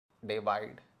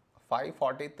divide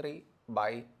 543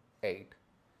 by 8.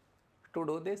 To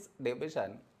do this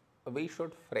division, we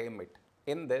should frame it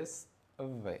in this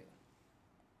way.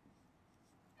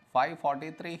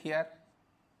 543 here,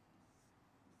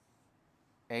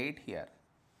 8 here.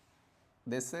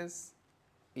 This is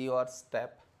your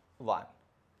step 1.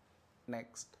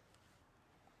 Next,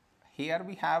 here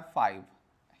we have 5,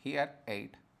 here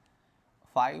 8.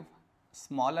 5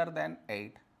 smaller than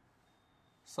 8.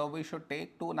 So we should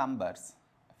take two numbers,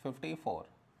 54.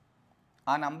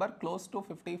 A number close to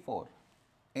 54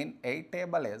 in 8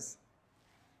 table is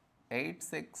 8,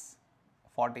 6,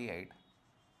 48.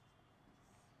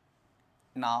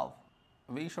 Now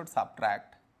we should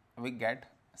subtract, we get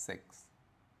 6.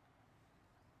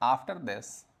 After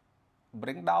this,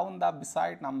 bring down the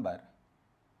beside number,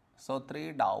 so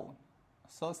 3 down,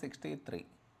 so 63.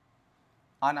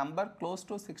 A number close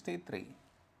to 63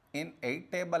 in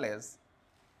 8 table is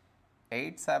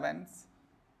 8 sevens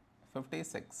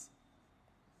 56.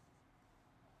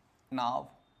 Now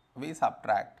we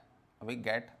subtract, we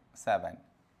get 7.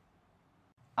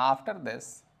 After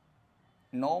this,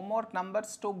 no more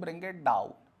numbers to bring it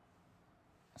down.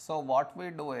 So what we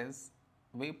do is,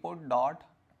 we put dot,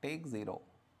 take 0.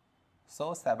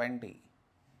 So 70.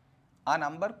 A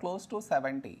number close to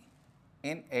 70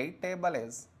 in 8 table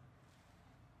is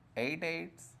 8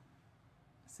 8s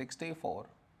 64.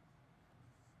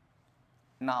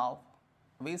 Now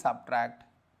we subtract,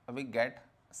 we get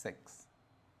 6.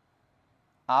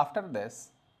 After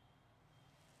this,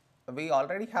 we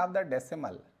already have the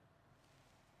decimal,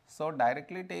 so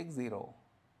directly take 0,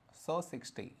 so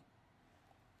 60.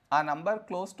 A number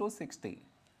close to 60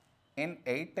 in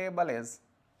 8 table is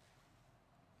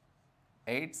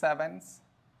 8 sevens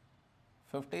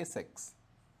 56.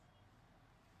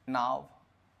 Now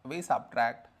we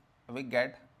subtract, we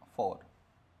get 4.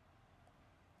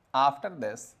 After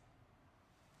this,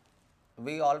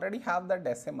 we already have the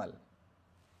decimal,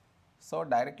 so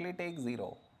directly take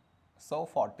 0, so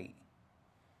 40.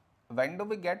 When do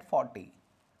we get 40?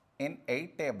 In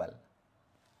 8 table,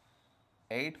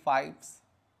 8 fives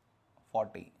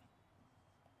 40.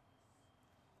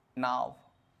 Now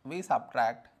we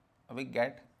subtract, we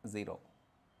get 0.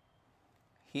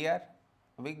 Here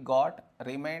we got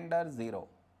remainder 0.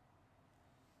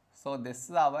 So this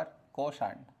is our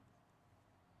quotient.